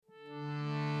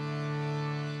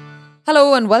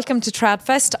Hello and welcome to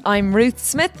Tradfest. I'm Ruth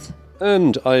Smith.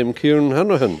 And I'm Kieran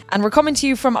Hanrahan. And we're coming to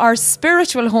you from our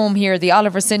spiritual home here, the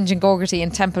Oliver St. John Gogarty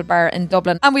in Temple Bar in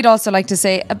Dublin. And we'd also like to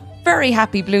say a very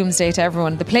happy Bloomsday to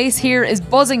everyone. The place here is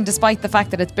buzzing despite the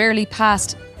fact that it's barely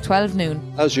past 12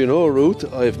 noon. As you know,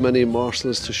 Ruth, I have many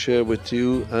morsels to share with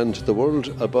you and the world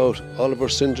about Oliver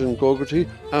St. John Gogarty,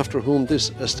 after whom this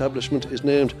establishment is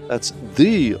named. That's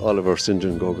the Oliver St.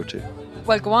 John Gogarty.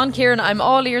 Well, go on, Kieran. I'm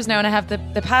all ears now and I have the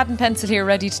pad and pencil here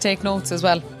ready to take notes as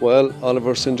well. Well,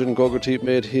 Oliver St. John Gogarty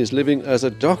made his living as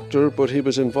a doctor, but he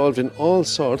was involved in all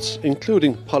sorts,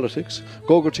 including politics.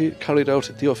 Gogarty carried out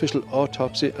the official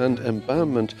autopsy and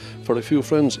embalmment for a few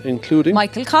friends, including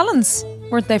Michael Collins.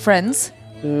 Weren't they friends?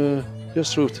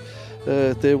 Yes, Ruth.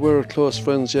 They were close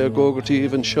friends. Yeah, Gogarty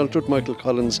even sheltered Michael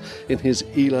Collins in his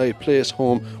Ely Place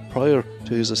home prior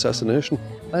to his assassination.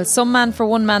 Well, some man for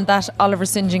one man, that Oliver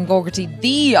St. John Gogarty,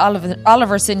 the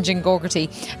Oliver St. John Gogarty.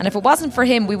 And if it wasn't for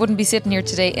him, we wouldn't be sitting here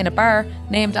today in a bar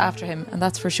named after him, and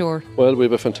that's for sure. Well, we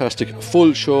have a fantastic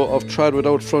full show of Trad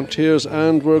Without Frontiers,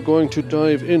 and we're going to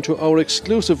dive into our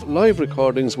exclusive live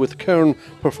recordings with Karen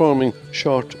performing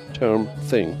Short Term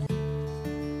Thing.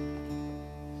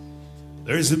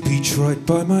 There's a beach right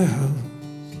by my house,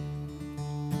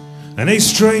 and a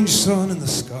strange sun in the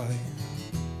sky,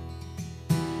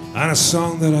 and a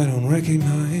song that I don't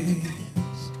recognize,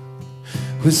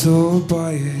 whistled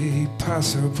by a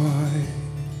passerby.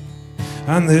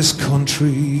 And this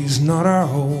country's not our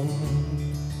home,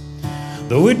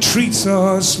 though it treats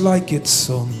us like its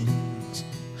sons.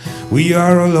 We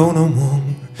are alone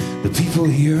among the people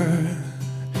here,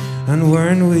 and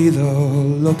weren't we the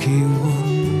lucky ones?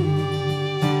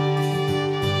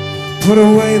 Put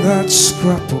away that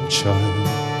scrapbook, child.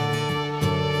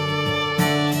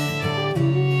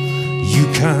 You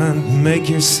can't make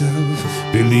yourself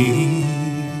believe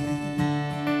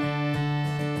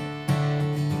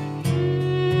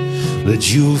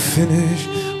that you'll finish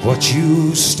what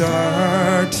you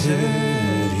started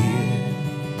here.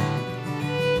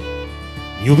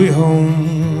 You'll be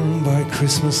home by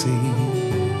Christmas Eve.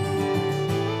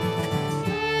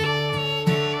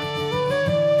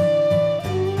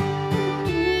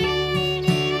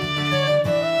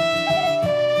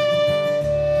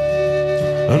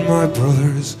 And my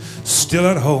brother's still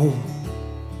at home,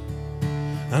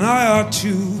 and I ought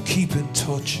to keep in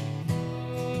touch,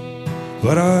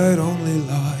 but I'd only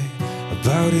lie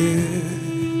about it,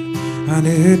 and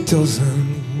it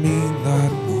doesn't mean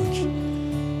that much,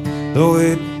 though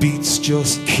it beats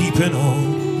just keeping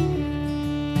on.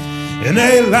 In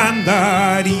a land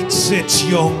that eats its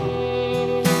young,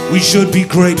 we should be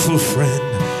grateful, friend,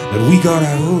 that we got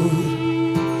out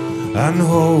and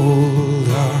hold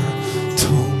our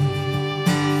tongue.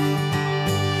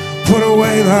 Put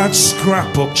away that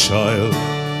scrapbook, child.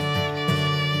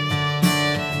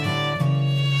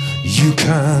 You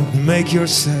can't make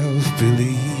yourself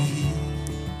believe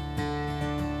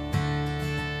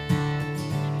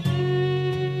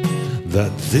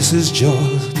that this is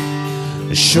just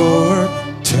a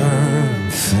short-term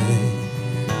thing.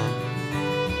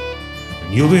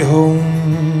 You'll be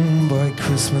home by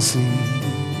Christmas Eve.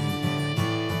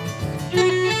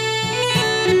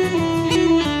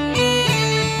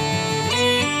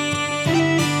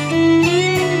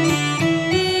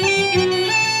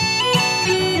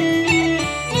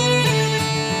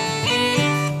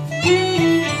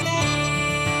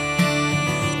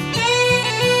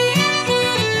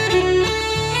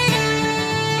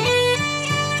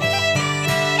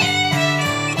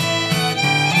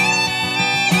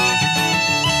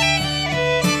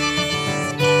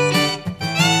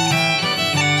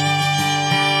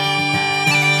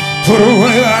 Put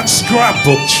away that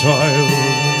scrapbook, child.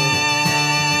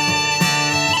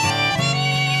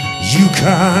 You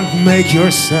can't make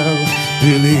yourself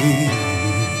believe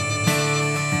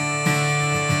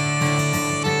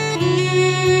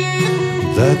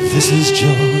that this is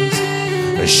just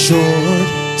a short-term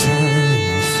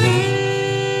thing.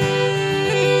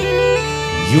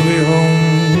 You'll be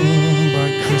home by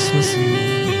Christmas Eve.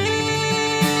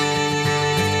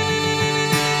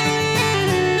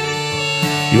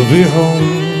 You'll be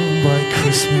home by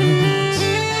Christmas.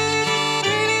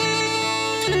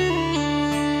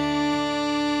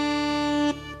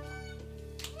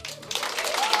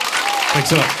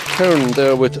 Thanks a lot. Kern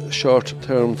there with Short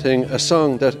Term Thing, a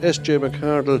song that S.J.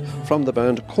 McCardle from the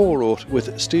band co-wrote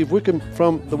with Steve Wickham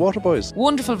from the Waterboys.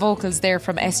 Wonderful vocals there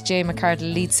from S.J.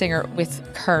 McCardle, lead singer with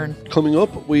Kern. Coming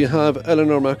up, we have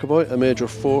Eleanor McAvoy, a major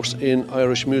force in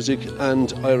Irish music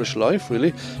and Irish life,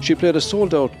 really. She played a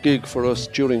sold-out gig for us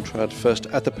during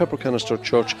Tradfest at the Pepper Canister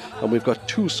Church, and we've got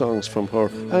 2 songs from her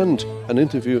and an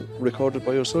interview recorded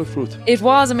by yourself, Ruth. It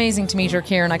was amazing to meet her,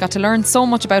 Kieran. I got to learn so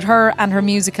much about her and her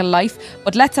musical life.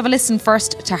 But let's have a listen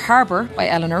first to Harbour by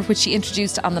Eleanor, which she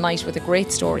introduced on the night with a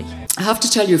great story. I have to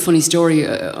tell you a funny story.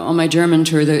 On my German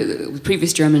tour, the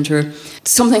previous German tour,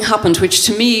 something happened which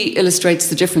to me illustrates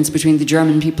the difference between the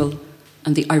German people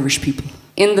and the Irish people.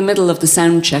 In the middle of the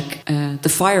sound check, the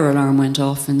fire alarm went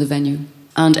off in the venue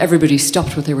and everybody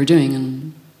stopped what they were doing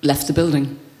and left the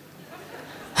building.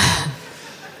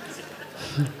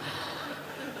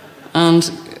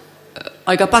 And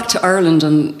I got back to Ireland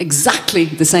and exactly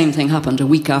the same thing happened a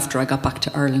week after I got back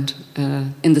to Ireland.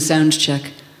 In the sound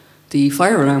check, the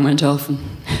fire alarm went off and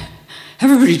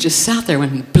everybody just sat there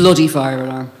when bloody fire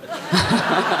alarm.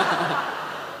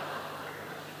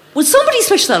 Would somebody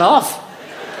switch that off?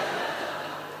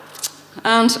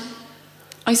 And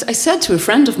I said to a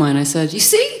friend of mine, I said, you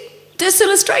see, this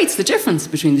illustrates the difference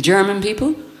between the German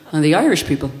people and the Irish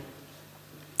people.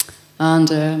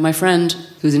 And my friend,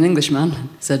 who's an Englishman,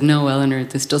 said, no, Eleanor,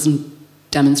 this doesn't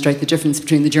demonstrate the difference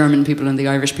between the German people and the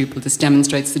Irish people. This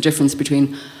demonstrates the difference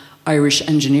between Irish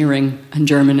engineering and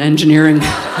German engineering.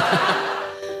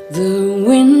 The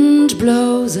wind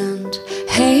blows and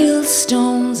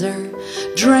hailstones are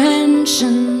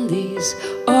drenching these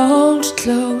old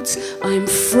clothes. I'm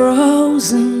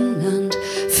frozen and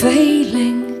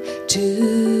failing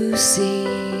to see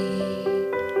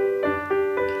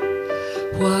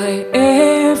why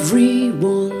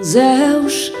everyone's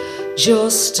out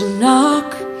just to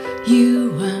knock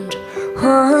you and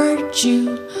hurt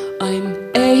you. I'm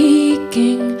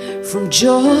aching from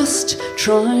just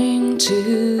trying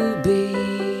to be.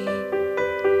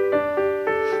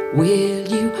 Will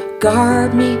you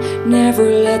guard me, never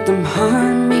let them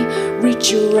harm me? Reach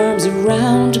your arms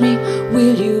around me.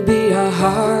 Will you be a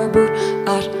harbour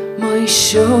at my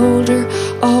shoulder,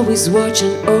 always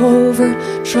watching over?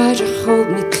 Try to hold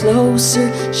me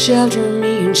closer, shelter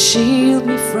me and shield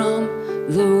me from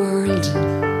the world.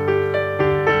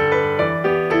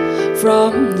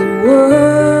 From the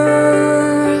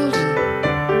world.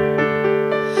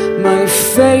 My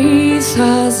faith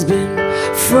has been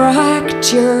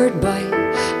fractured by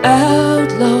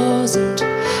outlaws and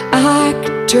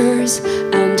actors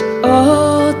and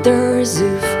others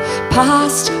who've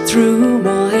passed through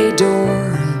my door.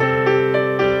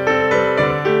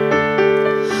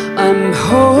 I'm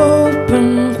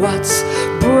hoping what's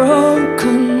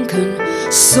broken can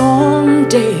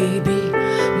someday be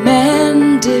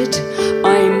mended.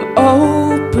 I'm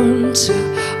open to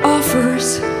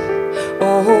offers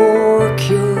or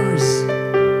cures.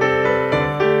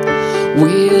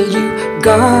 Will you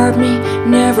guard me,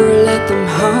 never let them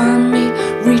harm me?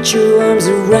 Reach your arms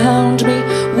around me.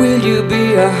 Will you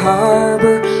be a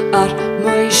harbour at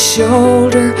my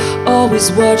shoulder,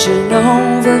 always watching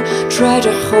over? Try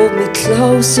to hold me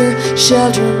closer,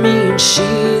 shelter me and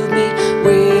shield me.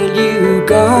 Will you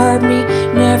guard me,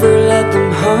 never let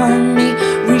them harm me?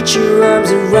 Reach your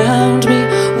arms around me.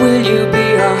 Will you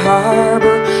be a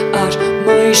harbour at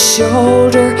my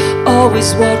shoulder,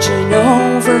 always watching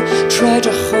over? Try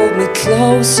to hold me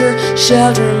closer,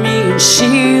 shelter me and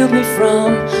shield me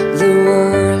from the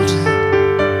world.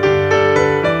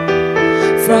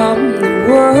 From the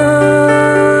world.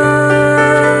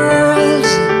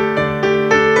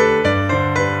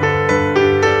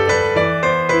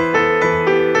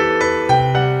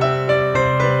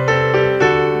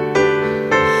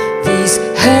 These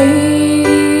hailstones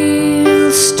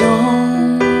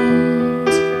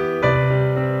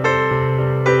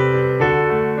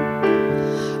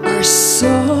are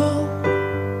so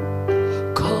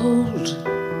cold.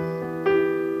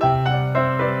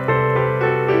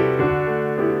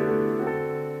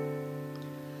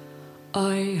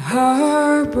 I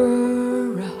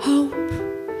harbour a hope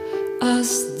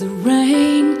as the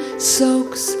rain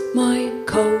soaks my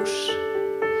coat.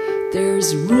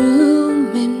 There's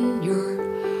room in your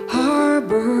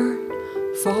harbour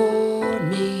for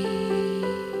me.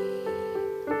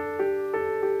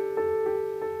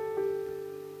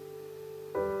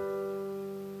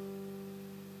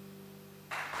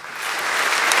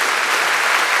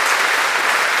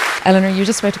 Eleanor, you're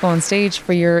just about to go on stage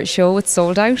for your show. It's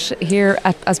sold out here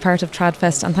as part of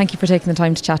Tradfest, and thank you for taking the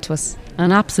time to chat to us.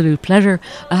 An absolute pleasure.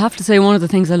 I have to say, one of the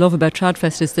things I love about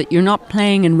Tradfest is that you're not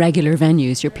playing in regular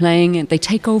venues. You're playing, they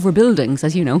take over buildings,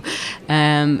 as you know,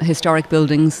 historic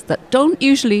buildings that don't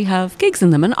usually have gigs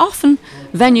in them, and often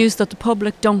venues that the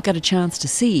public don't get a chance to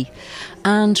see.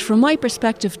 And from my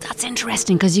perspective, that's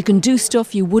interesting because you can do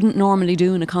stuff you wouldn't normally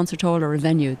do in a concert hall or a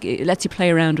venue. It lets you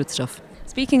play around with stuff.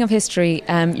 Speaking of history,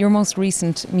 your most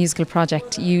recent musical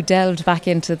project, you delved back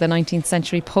into the 19th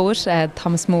century poet,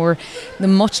 Thomas Moore, the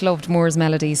much-loved Moore's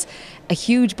Melodies. A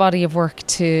huge body of work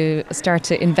to start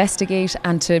to investigate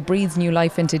and to breathe new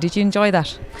life into. Did you enjoy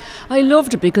that? I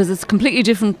loved it because it's completely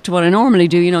different to what I normally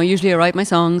do. You know, usually I write my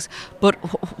songs, but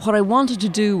what I wanted to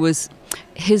do was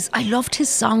I loved his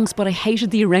songs, but I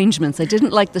hated the arrangements. I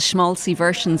didn't like the schmaltzy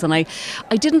versions, and I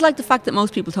didn't like the fact that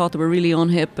most people thought they were really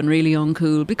unhip and really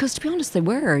uncool, because to be honest they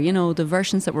were. You know, the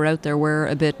versions that were out there were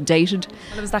a bit dated.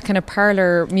 Well, it was that kind of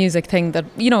parlour music thing that,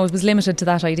 you know, it was limited to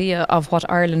that idea of what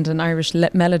Ireland and Irish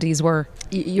melodies were.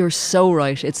 You're so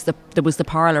right. There was the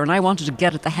parlour, and I wanted to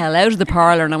get it the hell out of the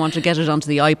parlour, and I wanted to get it onto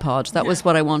the iPod. That was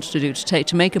what I wanted to do,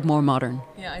 to make it more modern.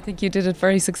 Yeah, I think you did it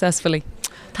very successfully.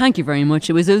 Thank you very much.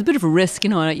 It was a bit of a risk, you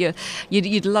know. You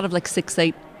had a lot of like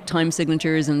 6/8 time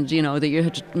signatures, and you know that you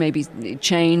had to maybe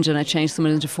change, and I changed some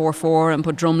into 4/4 and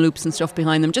put drum loops and stuff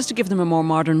behind them just to give them a more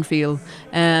modern feel,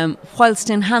 whilst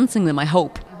enhancing them, I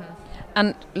hope.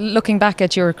 And looking back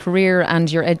at your career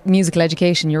and your musical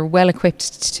education, you're well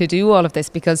equipped to do all of this,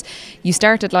 because you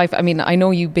started life, I mean, I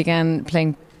know you began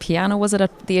playing piano, was it,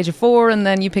 at the age of 4, and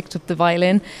then you picked up the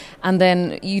violin, and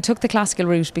then you took the classical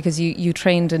route because you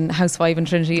trained in House 5 in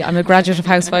Trinity. I'm a graduate of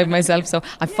House 5 myself, so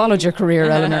I followed your career,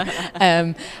 Eleanor.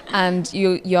 And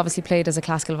you obviously played as a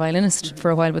classical violinist for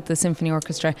a while with the symphony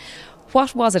orchestra.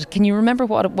 What was it? Can you remember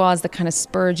what it was that kind of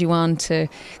spurred you on to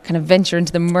kind of venture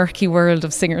into the murky world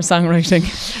of singer-songwriting?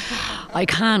 I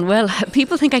can. Well,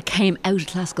 people think I came out of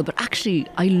classical, but actually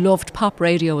I loved pop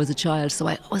radio as a child, so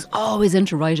I was always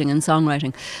into writing and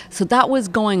songwriting. So that was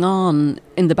going on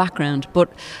in the background. But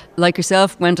like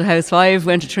yourself, went to House 5,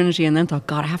 went to Trinity, and then thought,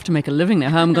 God, I have to make a living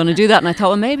now. How am I going to do that? And I thought,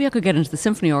 well, maybe I could get into the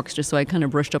symphony orchestra. So I kind of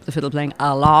brushed up the fiddle playing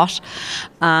a lot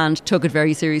and took it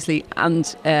very seriously, and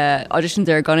auditioned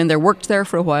there, got in there, worked there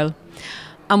for a while.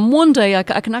 And one day, I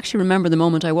can actually remember the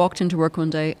moment I walked into work one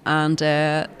day, and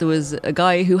there was a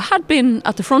guy who had been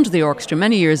at the front of the orchestra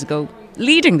many years ago,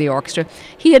 leading the orchestra.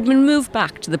 He had been moved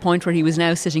back to the point where he was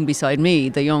now sitting beside me,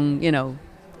 the young, you know,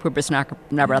 whippersnapper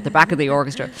at the back of the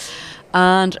orchestra.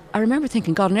 And I remember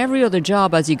thinking, God, in every other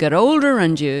job, as you get older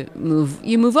and you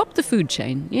move up the food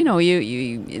chain, you know,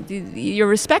 you're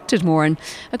respected more, and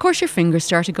of course your fingers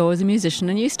start to go as a musician,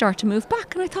 and you start to move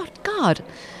back. And I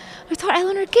thought,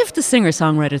 Eleanor, give the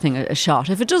singer-songwriter thing a shot.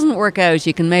 If it doesn't work out,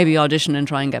 you can maybe audition and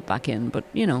try and get back in. But,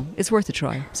 you know, it's worth a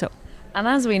try. So, and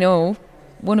as we know,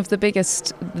 one of the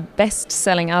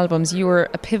best-selling albums, you were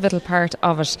a pivotal part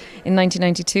of it in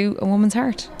 1992, A Woman's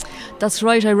Heart. That's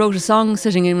right. I wrote a song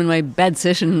sitting in my bed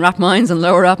sit in Rathmines on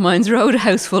Lower Rathmines Road, a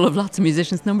house full of lots of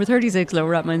musicians, number 36 Lower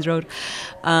Rathmines Road.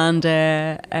 And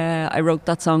I wrote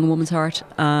that song, A Woman's Heart,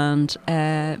 and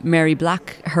Mary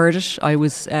Black heard it. I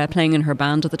was playing in her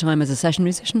band at the time as a session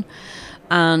musician,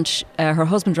 and her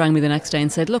husband rang me the next day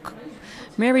and said, look,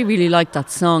 Mary really liked that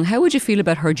song. How would you feel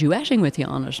about her duetting with you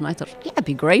on it? And I thought, yeah, it'd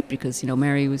be great, because, you know,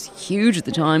 Mary was huge at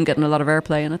the time, getting a lot of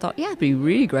airplay, and I thought, yeah, it'd be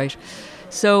really great.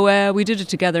 So we did it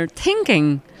together,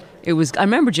 thinking it was, I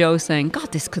remember Joe saying,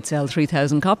 God, this could sell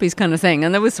 3,000 copies kind of thing.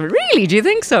 And there was, really, do you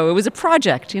think so? It was a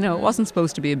project, you know, it wasn't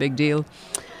supposed to be a big deal.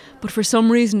 But for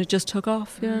some reason it just took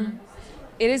off, yeah.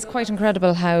 It is quite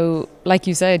incredible how, like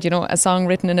you said, you know, a song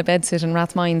written in a bedsit in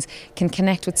Rathmines can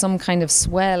connect with some kind of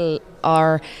swell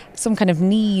or some kind of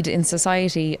need in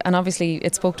society. And obviously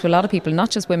it spoke to a lot of people, not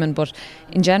just women, but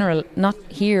in general, not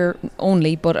here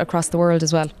only, but across the world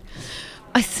as well.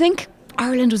 I think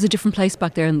Ireland was a different place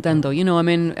back there then, though. You know, I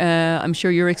mean, I'm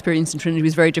sure your experience in Trinity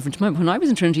was very different to mine. When I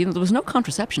was in Trinity, you know, there was no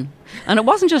contraception. And it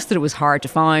wasn't just that it was hard to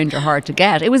find or hard to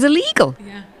get. It was illegal.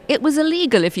 Yeah. It was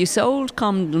illegal. If you sold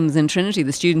condoms in Trinity,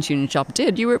 the Students' Union shop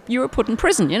did, you were put in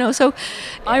prison, you know. So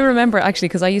I remember, actually,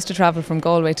 because I used to travel from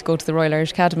Galway to go to the Royal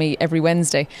Irish Academy every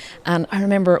Wednesday, and I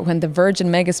remember when the Virgin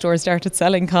Megastore started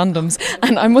selling condoms,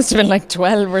 and I must have been like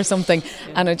 12 or something,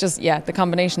 and it just, yeah, the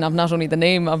combination of not only the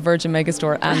name of Virgin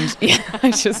Megastore and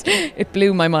it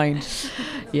blew my mind.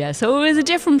 Yeah, so it was a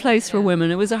different place for women.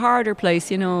 It was a harder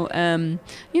place, you know.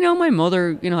 My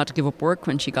mother, you know, had to give up work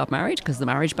when she got married because of the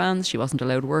marriage bans. She wasn't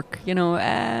allowed to work, you know,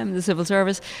 the civil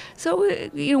service. So,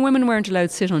 you know, women weren't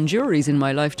allowed to sit on juries in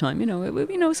my lifetime, you know.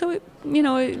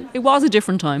 It was a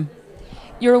different time.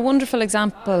 You're a wonderful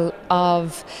example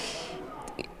of,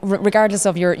 regardless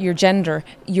of your gender,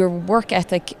 your work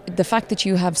ethic, the fact that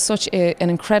you have such an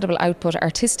incredible output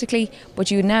artistically,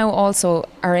 but you now also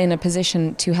are in a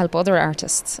position to help other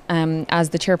artists. As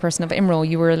the chairperson of IMRO,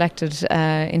 you were elected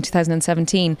in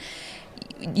 2017.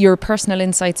 Your personal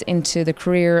insights into the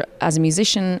career as a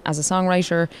musician, as a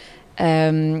songwriter,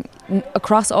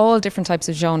 across all different types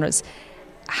of genres.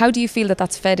 How do you feel that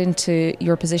that's fed into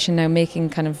your position now, making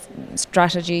kind of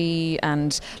strategy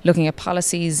and looking at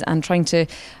policies and trying to,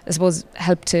 I suppose,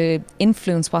 help to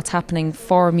influence what's happening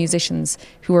for musicians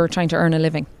who are trying to earn a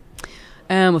living?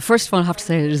 Well, first of all, I have to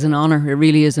say it is an honour. It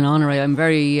really is an honour. I'm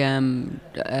very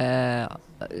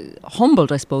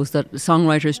humbled, I suppose, that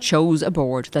songwriters chose a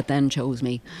board that then chose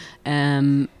me.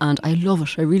 And I love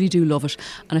it. I really do love it.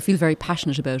 And I feel very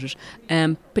passionate about it,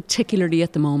 particularly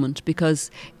at the moment, because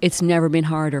it's never been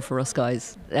harder for us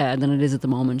guys than it is at the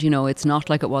moment. You know, it's not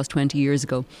like it was 20 years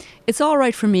ago. It's all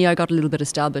right for me. I got a little bit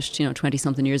established,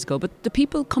 20-something years ago. But the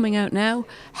people coming out now,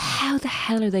 how the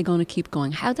hell are they going to keep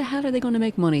going? How the hell are they going to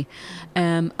make money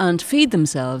and feed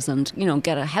themselves and,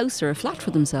 get a house or a flat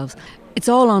for themselves? It's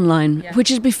all online,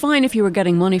 which would be fine if you were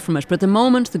getting money from it. But at the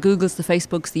moment, the Googles, the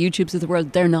Facebooks, the YouTubes of the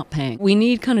world, they're not paying. We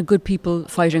need kind of good people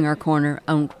fighting our corner.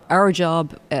 And our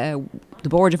job, the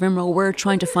board of IMRO, we're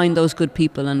trying to find those good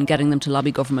people and getting them to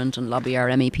lobby government and lobby our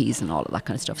MEPs and all of that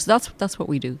kind of stuff. So that's what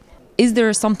we do. Is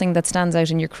there something that stands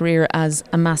out in your career as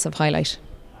a massive highlight?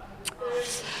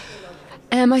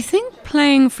 I think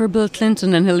playing for Bill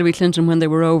Clinton and Hillary Clinton when they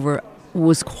were over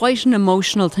was quite an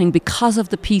emotional thing because of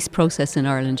the peace process in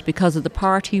Ireland, because of the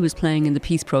part he was playing in the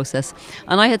peace process.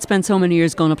 And I had spent so many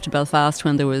years going up to Belfast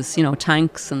when there was,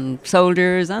 tanks and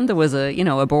soldiers and there was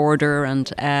a border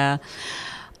and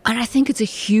I think it's a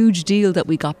huge deal that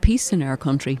we got peace in our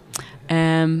country.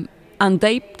 And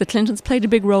the Clintons played a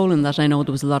big role in that. I know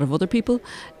there was a lot of other people.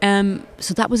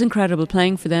 So that was incredible,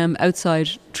 playing for them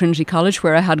outside Trinity College,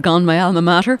 where I had gone, my alma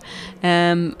mater.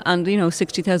 And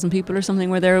 60,000 people or something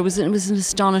were there. It was an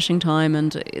astonishing time,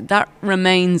 and that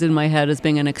remains in my head as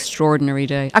being an extraordinary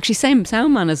day. Actually, same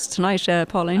sound man as tonight,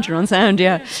 Paul Ainger on sound,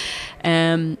 yeah.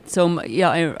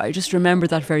 I just remember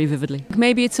that very vividly.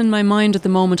 Maybe it's in my mind at the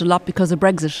moment a lot because of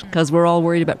Brexit, because we're all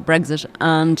worried about Brexit.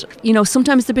 And,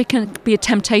 sometimes there can be a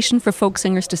temptation for folk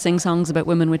singers to sing songs about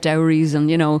women with dowries and,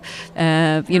 murder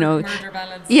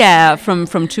ballads. Yeah, from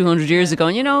 200 years ago.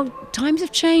 And, times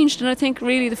have changed. And I think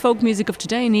really the folk music of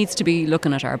today needs to be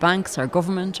looking at our banks, our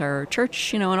government, our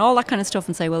church, and all that kind of stuff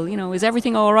and say, well, is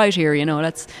everything all right here?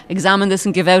 Let's examine this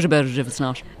and give out about it if it's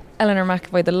not. Eleanor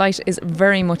McAvoy, the light is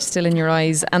very much still in your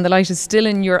eyes and the light is still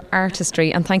in your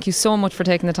artistry, and thank you so much for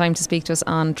taking the time to speak to us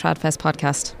on Tradfest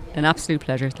podcast. An absolute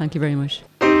pleasure. Thank you very much.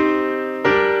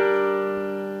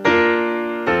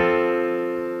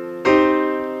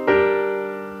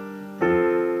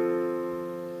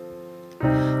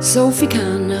 Sophie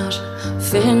cannot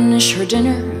finish her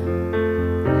dinner,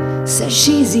 says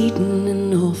she's eaten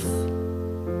enough.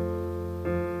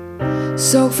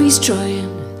 Sophie's trying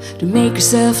to make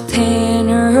herself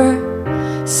thinner,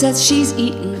 says she's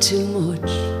eaten too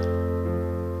much.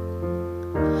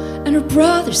 And her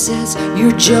brother says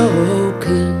you're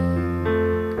joking,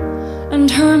 and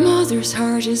her mother's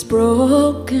heart is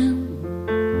broken.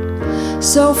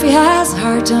 Sophie has a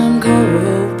hard time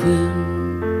coping,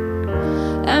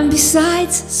 and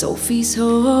besides, Sophie's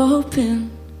hoping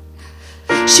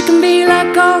she can be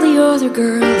like all the other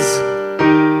girls,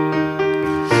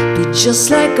 be just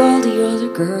like all the other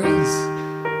girls,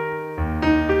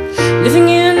 living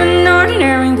in an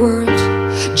ordinary world,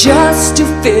 just to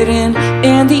fit in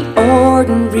the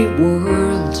ordinary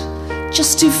world,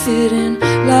 just to fit in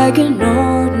like an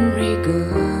ordinary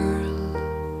girl.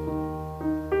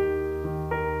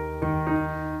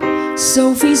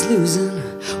 Sophie's losing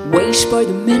weight by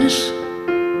the minute.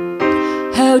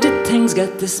 How did things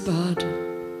get this bad?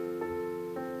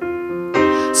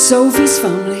 Sophie's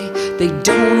family, they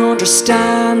don't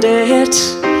understand it.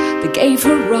 They gave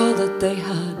her all that they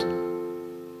had,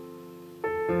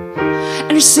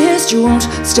 and her sister won't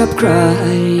stop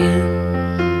crying,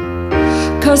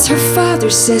 'cause her father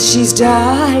says she's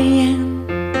dying.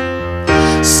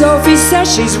 Sophie says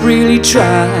she's really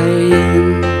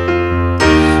trying.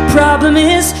 Problem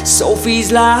is,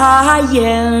 Sophie's lying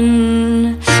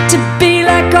to be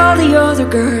like all the other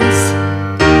girls,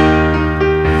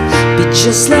 be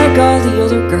just like all the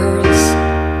other girls,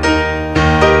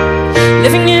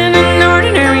 living in an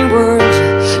ordinary world,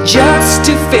 just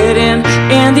to fit in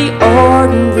the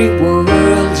ordinary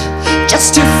world,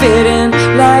 just to fit in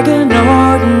like an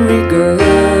ordinary girl.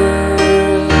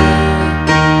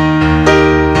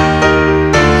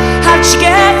 How'd you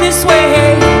get this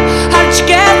way? How'd you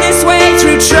get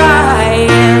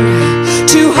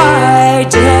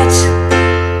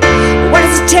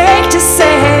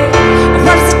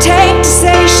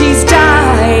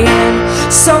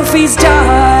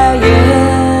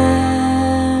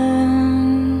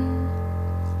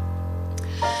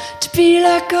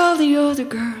other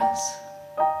girls.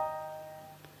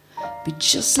 Be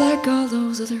just like all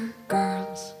those other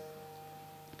girls.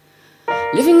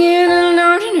 Living in an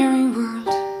ordinary world,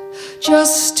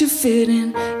 just to fit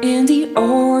in the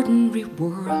ordinary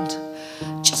world.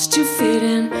 Just to fit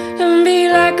in and be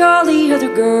like all the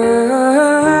other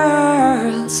girls.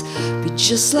 Be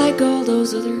just like all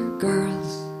those other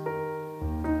girls.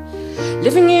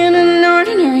 Living in an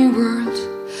ordinary world,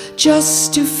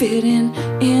 just to fit in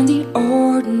the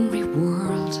ordinary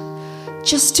world.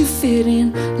 Just to fit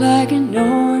in like an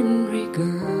ordinary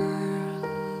girl.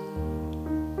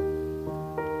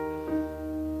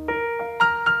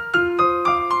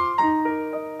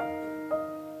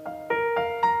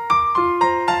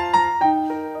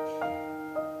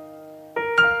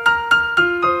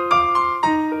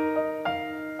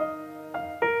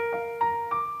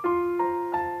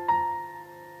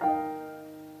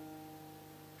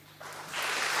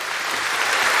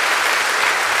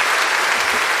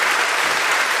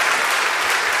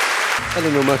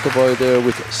 Eleanor McAvoy there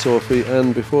with Sophie,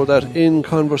 and before that, in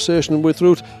conversation with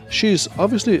Ruth. She's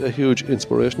obviously a huge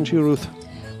inspiration to you, Ruth.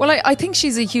 Well, I think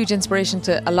she's a huge inspiration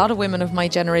to a lot of women of my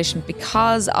generation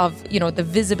because of, you know, the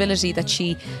visibility that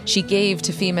she gave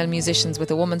to female musicians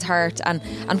with A Woman's Heart, and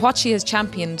what she has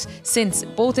championed since,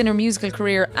 both in her musical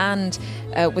career and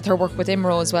with her work with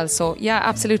IMRO as well. So yeah,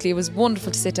 absolutely, it was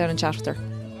wonderful to sit down and chat with her.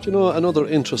 Do you know another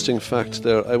interesting fact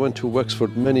there? I went to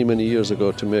Wexford many, many years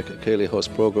ago to make a Cayley House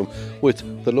programme with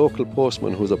the local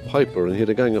postman who's a piper, and he had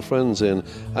a gang of friends in,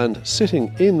 and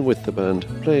sitting in with the band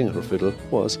playing her fiddle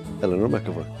was Eleanor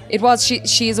McAvoy. It was.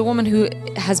 She is a woman who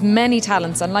has many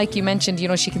talents, and like you mentioned, you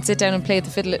know, she can sit down and play the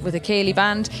fiddle with a Cayley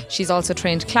band. She's also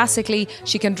trained classically.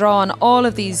 She can draw on all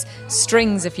of these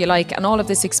strings, if you like, and all of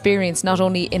this experience, not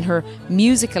only in her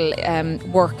musical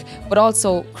work, but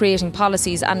also creating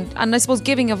policies and I suppose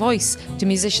giving a voice to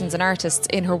musicians and artists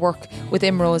in her work with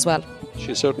IMRO as well.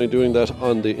 She's certainly doing that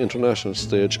on the international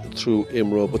stage through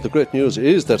IMRO. But the great news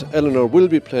is that Eleanor will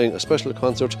be playing a special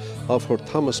concert of her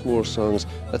Thomas Moore songs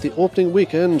at the opening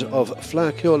weekend of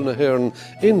Fleadh Cheoil na hÉireann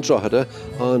in Drogheda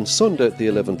on Sunday the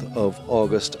 11th of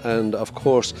August. And of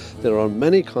course there are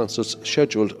many concerts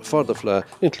scheduled for the Fleadh,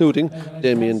 including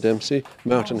Damien Dempsey,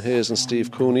 Martin Hayes and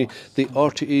Steve Cooney, the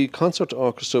RTE Concert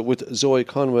Orchestra with Zoe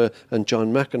Conway and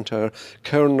John McIntyre.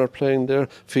 Karen are playing there,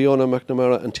 Fiona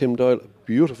McNamara and Tim Doyle.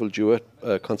 Beautiful duet,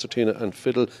 concertina and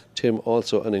fiddle. Tim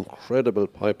also an incredible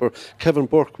piper. Kevin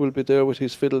Burke will be there with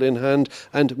his fiddle in hand,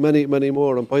 and many, many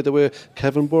more. And by the way,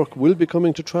 Kevin Burke will be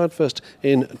coming to Tradfest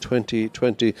in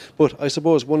 2020. But I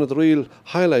suppose one of the real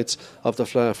highlights of the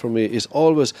Fleadh for me is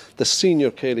always the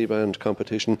Senior Cayley Band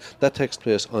competition that takes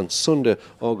place on Sunday,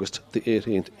 August the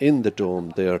 18th in the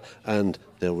Dome there, and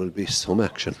there will be some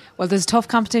action. Well, there's tough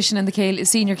competition in the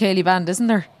Senior Cayley Band, isn't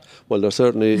there? Well, there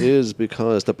certainly is,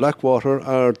 because the Blackwater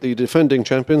are the defending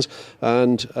champions,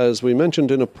 and as we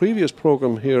mentioned in a previous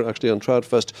programme here actually on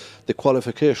Tradfest, the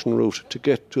qualification route to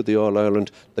get to the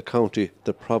All-Ireland, the county,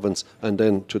 the province and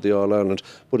then to the All-Ireland.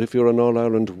 But if you're an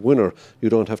All-Ireland winner, you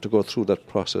don't have to go through that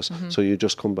process, so you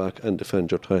just come back and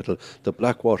defend your title. The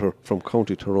Blackwater from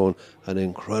County Tyrone, an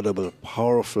incredible,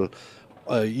 powerful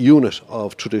unit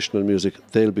of traditional music.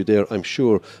 They'll be there, I'm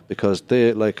sure, because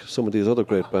they, like some of these other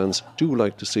great bands, do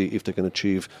like to see if they can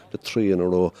achieve the 3 in a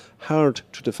row. Hard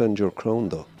to defend your crown,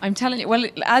 though. I'm telling you, well,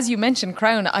 as you mentioned,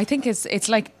 crown, I think it's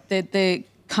like the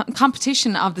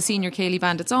competition of the Senior Cayley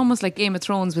Band. It's almost like Game of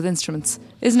Thrones with instruments,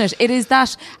 isn't it? It is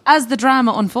that as the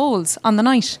drama unfolds on the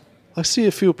night. I see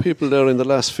a few people there in the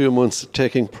last few months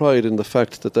taking pride in the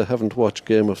fact that they haven't watched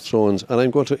Game of Thrones, and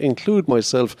I'm going to include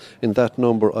myself in that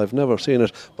number. I've never seen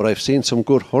it, but I've seen some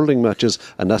good hurling matches,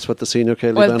 and that's what the Senior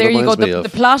Cayley Band reminds me of. Well, there you go. The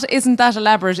plot isn't that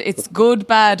elaborate. It's good,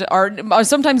 bad, or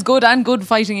sometimes good and good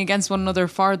fighting against one another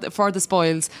for the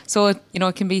spoils. So,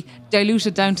 it can be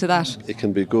diluted down to that. It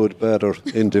can be good, bad or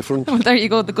indifferent. Well, there you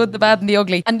go. The good, the bad and the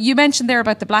ugly. And you mentioned there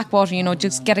about the Blackwater,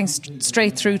 just getting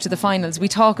straight through to the finals. We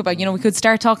talk about, we could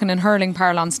start talking in hurling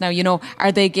parlance now,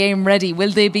 are they game ready? Will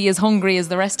they be as hungry as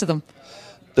the rest of them?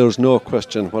 There's no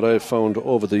question. What I've found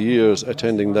over the years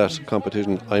attending that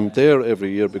competition, I'm there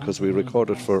every year because we record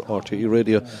it for RTE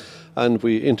Radio and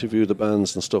we interview the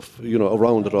bands and stuff,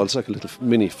 around it all. It's like a little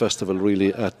mini festival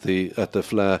really at the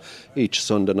Fleadh each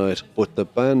Sunday night. But the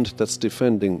band that's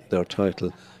defending their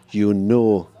title, you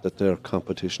know that they're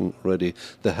competition ready.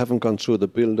 They haven't gone through the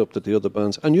build-up that the other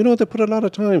bands... And you know, they put a lot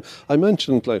of time. I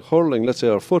mentioned like hurling, let's say,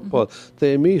 or football.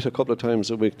 They meet a couple of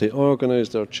times a week. They organise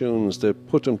their tunes. They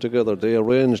put them together. They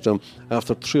arrange them.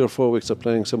 After 3 or 4 weeks of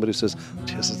playing, somebody says,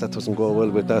 Jesus, that doesn't go well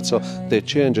with that. So they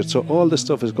change it. So all this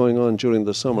stuff is going on during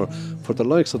the summer. For the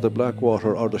likes of the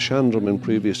Blackwater or the Shandrum in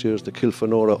previous years, the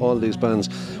Kilfenora, all these bands,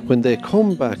 when they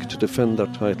come back to defend their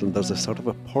title, there's a sort of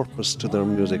a purpose to their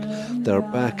music. They're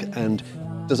back, and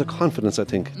there's a confidence, I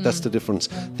think. That's the difference.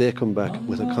 They come back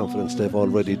with a confidence. They've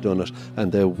already done it,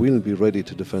 and they will be ready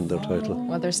to defend their title.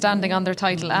 Well, they're standing on their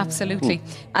title, absolutely.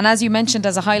 And as you mentioned,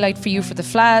 as a highlight for you for the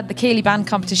FLA, the Céilí Band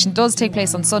competition does take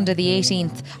place on Sunday the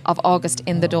 18th of August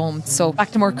in the Dome. So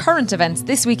back to more current events.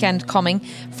 This weekend coming,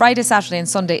 Friday, Saturday and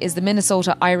Sunday, is the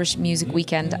Minnesota Irish Music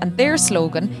Weekend, and their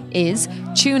slogan is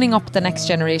tuning up the next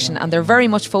generation, and they're very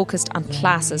much focused on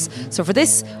classes. So for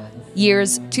this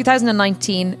year's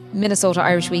 2019 Minnesota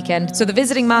Irish Weekend. So the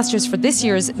visiting masters for this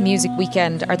year's music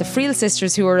weekend are the Friel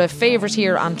sisters, who are a favourite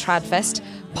here on Tradfest,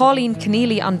 Pauline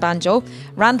Keneally on banjo,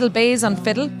 Randall Bays on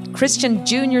fiddle, Christian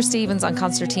Junior Stevens on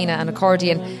concertina and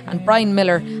accordion, and Brian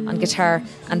Miller on guitar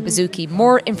and bouzouki.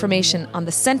 More information on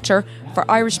the Centre for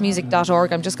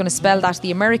irishmusic.org. I'm just going to spell that, the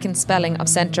American spelling of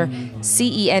Centre,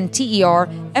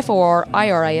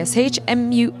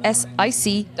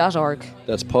 CENTERFORISHMUSIC.org.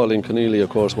 That's Pauline Keneally, of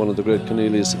course, one of the great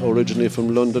Keneallys, originally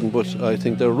from London, but I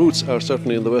think their roots are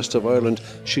certainly in the west of Ireland.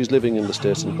 She's living in the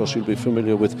States, and of course you'll be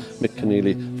familiar with Mick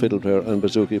Keneally, fiddle player and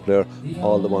bouzouki player,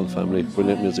 all the one family,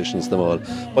 brilliant musicians, them all.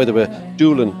 By the way,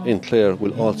 Doolin in Clare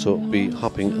will also be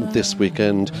hopping this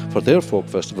weekend for their folk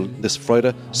festival this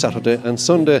Friday, Saturday and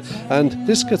Sunday, and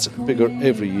this gets bigger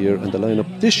every year, and the lineup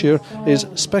this year is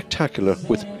spectacular,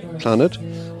 with Planet,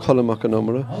 Colin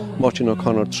McAnamara, Martin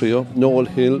O'Connor Trio, Noel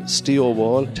Hill, Steve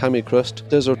Wall, Tammy Crest,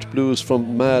 Desert Blues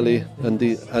from Mali and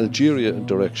the Algeria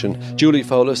direction, Julie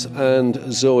Fowlis and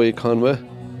Zoe Conway,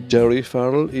 Derry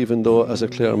Farrell, even though as a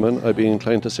Clareman I'd be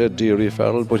inclined to say Derry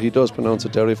Farrell, but he does pronounce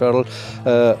it Derry Farrell.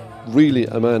 Really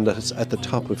a man that is at the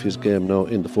top of his game now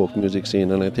in the folk music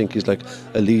scene, and I think he's like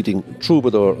a leading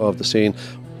troubadour of the scene.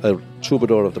 A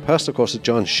troubadour of the past, of course, is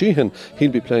John Sheehan.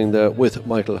 He'll be playing there with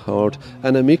Michael Howard,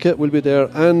 and Amika will be there,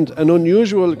 and an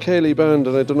unusual Céilí Band,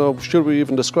 and I don't know, should we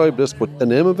even describe this, but the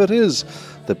name of it is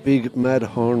the Big Mad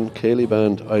Horn Céilí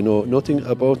Band. I know nothing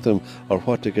about them or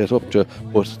what to get up to,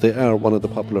 but they are one of the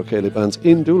popular Céilí bands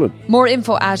in Doolin. More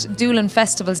info at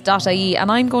doolinfestivals.ie,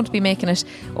 and I'm going to be making it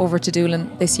over to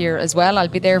Doolin this year as well. I'll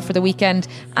be there for the weekend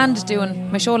and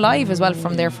doing my show live as well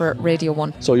from there for Radio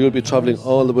 1. So you'll be travelling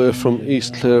all the way from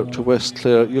East Clare to West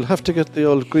Clare. You'll have to get the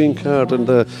old green card and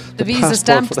the visa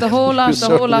stamped, the whole lot,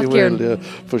 Kieran. Yeah,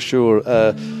 for sure.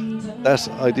 That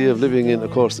idea of living in, of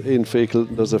course, in Feakle,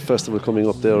 there's a festival coming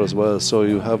up there as well, so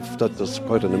you have that. There's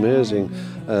quite an amazing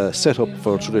setup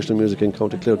for traditional music in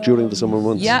County Clare during the summer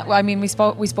months. Yeah, well, I mean, we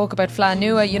spoke about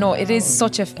Flanua. You know, it is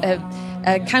such a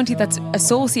county that's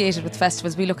associated with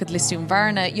festivals. We look at Lisdoon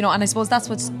Varna, you know, and I suppose that's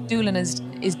what Doolin is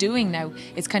doing now.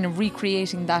 It's kind of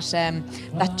recreating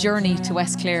that journey to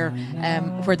West Clare,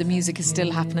 where the music is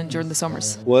still happening during the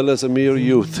summers. Well, as a mere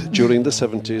youth during the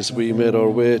 70s, we made our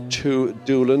way to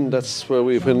Doolin. That's where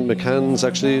when McCann's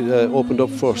actually opened up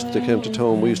first. They came to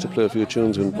town. We used to play a few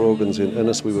tunes in Brogan's in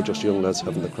Ennis. We were just young lads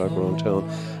having the crack around town,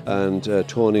 and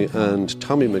Tony and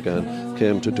Tommy McGann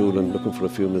came to Doolin looking for a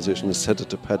few musicians, said it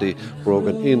to Paddy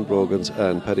Brogan in Brogan's,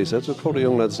 and Paddy said, "There's a couple of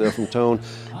young lads there from town,"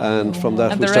 and from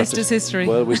that the rest is history.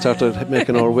 Well, we started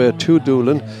making our way to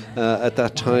Doolin. At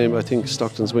that time, I think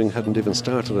Stockton's Wing hadn't even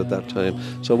started at that time,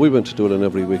 so we went to Doolin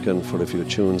every weekend for a few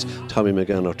tunes. Tommy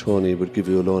McGann or Tony would give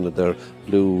you a loan of their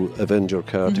blue Avenger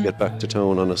car to get back to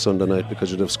town on a Sunday night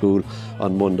because you'd have school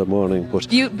on Monday morning. But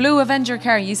blue Avenger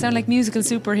car, you sound like musical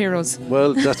superheroes.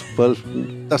 Well,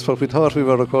 that's what we thought we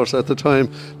were, of course, at the time.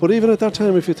 But even at that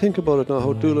time, if you think about it now,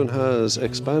 how Doolin has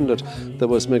expanded, there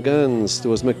was McGann's,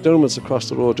 there was McDermott's across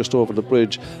the road just over the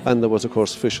bridge, and there was, of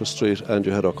course, Fisher Street, and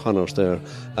you had O'Connor's there.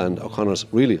 And O'Connor's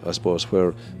really, I suppose,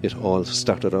 where it all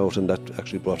started out, and that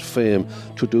actually brought fame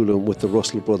to Doolin with the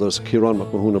Russell brothers. Kieran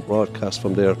McMahon broadcast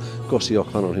from there. Gussie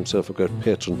O'Connor himself, a great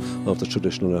patron of the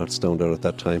traditional arts down there at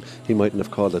that time. He mightn't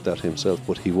have called it that himself,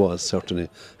 but he was certainly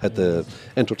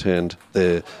entertained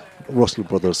the Russell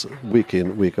Brothers week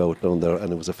in, week out down there,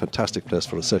 and it was a fantastic place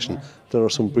for a session. There are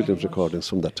some brilliant recordings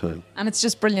from that time. And it's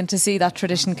just brilliant to see that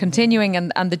tradition continuing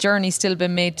and the journey still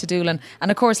being made to Doolin. And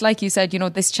of course, like you said, you know,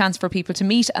 this chance for people to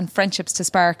meet and friendships to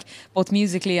spark, both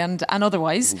musically and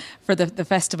otherwise, for the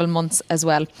festival months as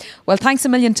well. Well, thanks a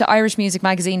million to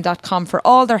irishmusicmagazine.com for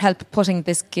all their help putting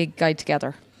this gig guide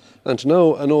together. And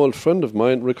now an old friend of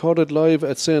mine recorded live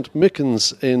at St.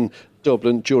 Mickens in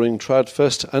Dublin during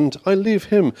Tradfest, and I'll leave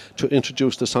him to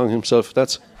introduce the song himself.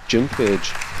 That's Jim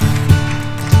Page.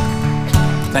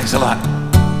 Thanks a lot.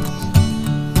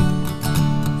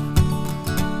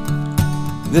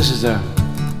 This is a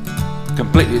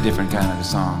completely different kind of a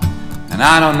song. And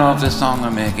I don't know if this song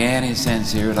will make any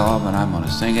sense here at all, but I'm going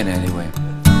to sing it anyway.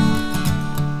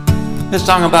 This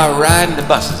song about riding the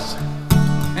buses.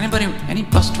 Any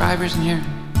bus drivers in here?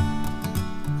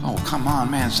 Oh, come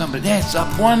on, man, somebody, that's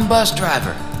up one bus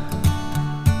driver.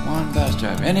 One bus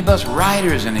driver. Any bus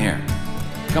riders in here?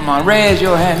 Come on, raise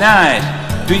your hand.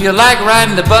 Nice. Do you like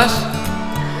riding the bus?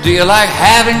 Do you like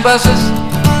having buses?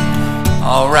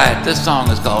 All right, this song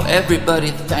is called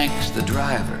Everybody Thanks the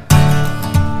Driver.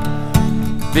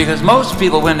 Because most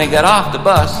people, when they get off the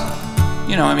bus,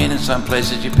 you know, I mean, in some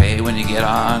places you pay when you get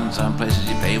on, some places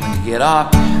you pay when you get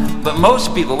off. But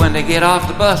most people, when they get off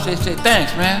the bus, they say,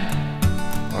 thanks, man.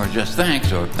 Or just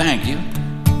thanks, or thank you.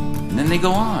 And then they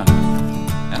go on.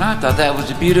 And I thought that was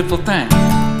a beautiful thing.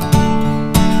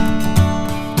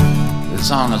 The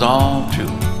song is all true.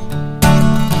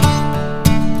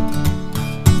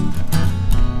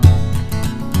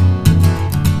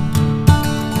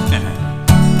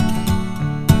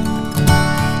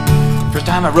 First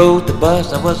time I rode the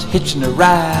bus, I was hitching a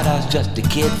ride. I was just a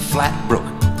kid, flat broke.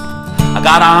 I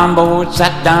got on board,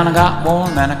 sat down and got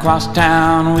warm, and across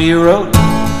town we rode.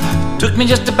 Took me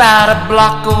just about a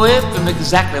block away from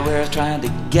exactly where I was trying to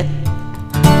get.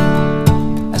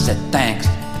 I said, thanks.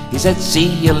 He said, see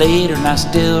you later, and I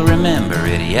still remember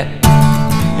it yet.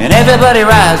 And everybody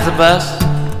rides the bus.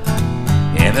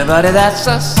 Everybody, that's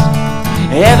us.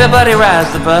 Everybody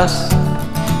rides the bus.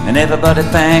 And everybody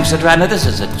thanks the driver. Now this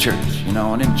is a church, you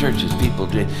know, and in churches people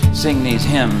sing these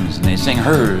hymns, and they sing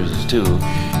hers too.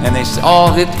 And they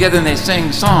all get together and they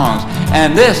sing songs.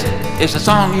 And this is a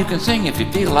song you can sing if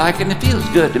you feel like it, and it feels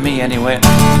good to me anyway.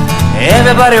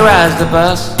 Everybody rides the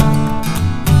bus.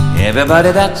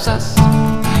 Everybody, that's us.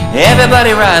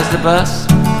 Everybody rides the bus.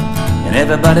 And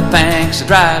everybody thanks the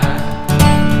driver.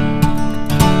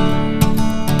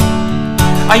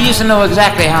 I used to know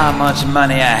exactly how much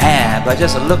money I had by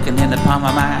just looking in the palm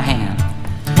of my hand.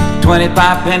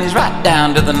 25 pennies right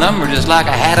down to the number, just like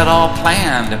I had it all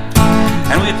planned.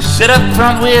 And we'd sit up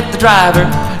front with the driver,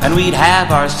 and we'd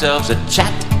have ourselves a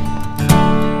chat.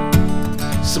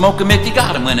 Smoke 'em if you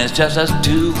got 'em when it's just us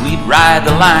two. We'd ride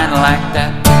the line like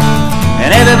that.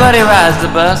 And everybody rides the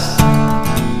bus.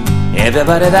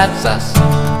 Everybody, that's us.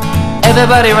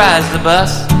 Everybody rides the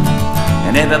bus.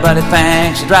 And everybody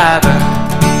thanks the driver.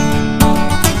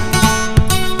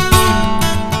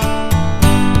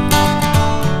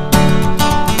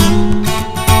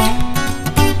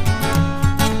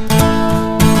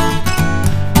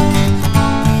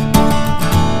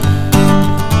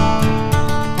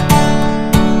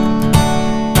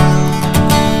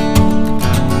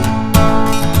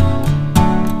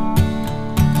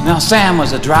 Now Sam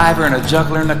was a driver and a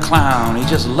juggler and a clown. He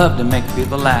just loved to make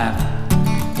people laugh.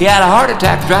 He had a heart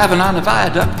attack driving on the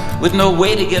viaduct with no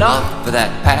way to get off of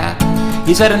that path.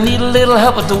 He said, I need a little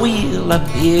help with the wheel up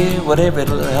here, whatever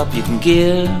little help you can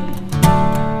give.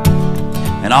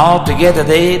 And all together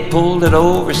they pulled it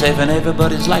over, saving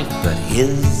everybody's life but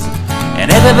his.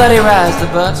 And everybody rides the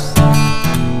bus.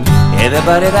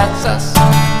 Everybody, that's us.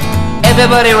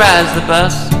 Everybody rides the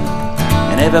bus.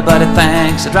 And everybody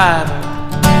thanks the driver.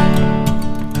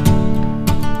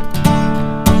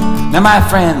 Now my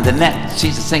friend Annette,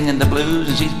 she's singing the blues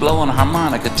and she's blowing a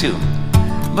harmonica too.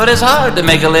 But it's hard to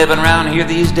make a living around here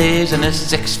these days in this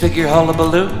six-figure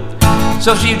hullabaloo.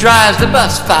 So she drives the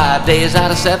bus 5 days out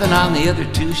of 7, on the other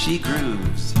 2 she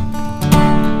grooves.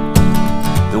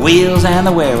 The wheels and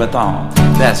the wherewithal,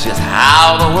 that's just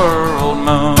how the world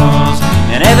moves.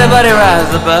 And everybody rides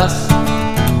the bus.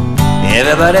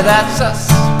 Everybody, that's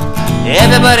us.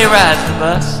 Everybody rides the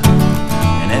bus.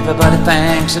 And everybody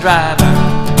thanks the driver.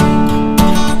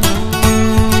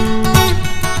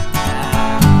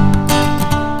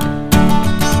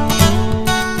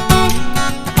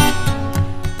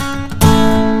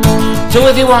 So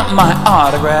if you want my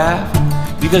autograph,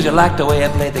 because you like the way I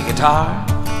play the guitar,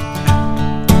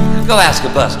 go ask a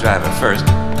bus driver first,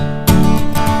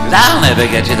 'cause I'll never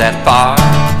get you that far.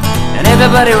 And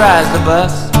everybody rides the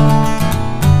bus.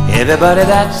 Everybody,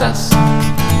 that's us.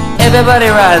 Everybody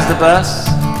rides the bus.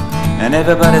 And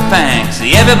everybody thanks.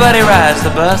 See, everybody rides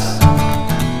the bus.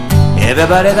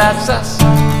 Everybody, that's us.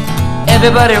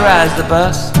 Everybody rides the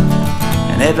bus.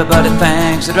 And everybody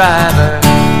thanks the driver.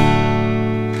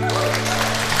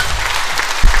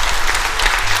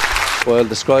 Well,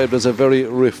 described as a very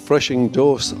refreshing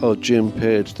dose of Jim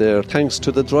Page there. Thanks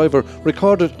to the driver,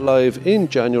 recorded live in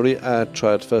January at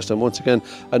Tradfest. And once again,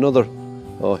 another,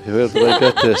 oh, where did I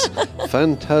get this?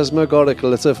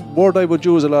 Phantasmagorical. It's a word I would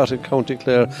use a lot in County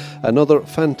Clare. Another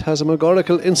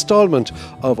phantasmagorical instalment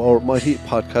of our mighty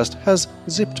podcast has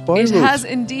zipped by. It has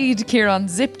indeed, Kieran,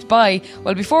 zipped by.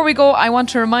 Well, before we go, I want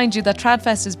to remind you that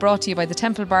Tradfest is brought to you by the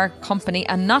Temple Bar Company,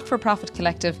 a not-for-profit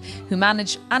collective who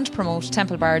manage and promote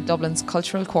Temple Bar, Dublin's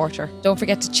cultural quarter. Don't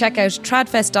forget to check out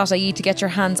tradfest.ie to get your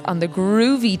hands on the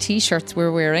groovy t-shirts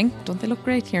we're wearing. Don't they look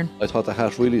great, Kieran? I thought the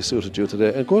hat really suited you today.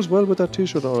 It goes well with that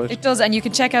t-shirt, all right. It does, and you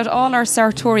can check out all our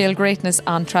sartorial greatness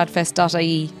on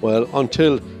tradfest.ie. Well,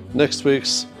 until next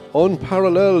week's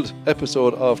unparalleled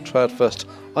episode of Tradfest,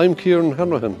 I'm Kieran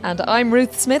Hanrahan. And I'm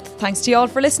Ruth Smith. Thanks to you all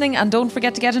for listening, and don't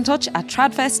forget to get in touch at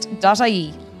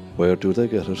tradfest.ie. Where do they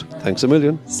get it? Thanks a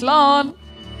million. Slán!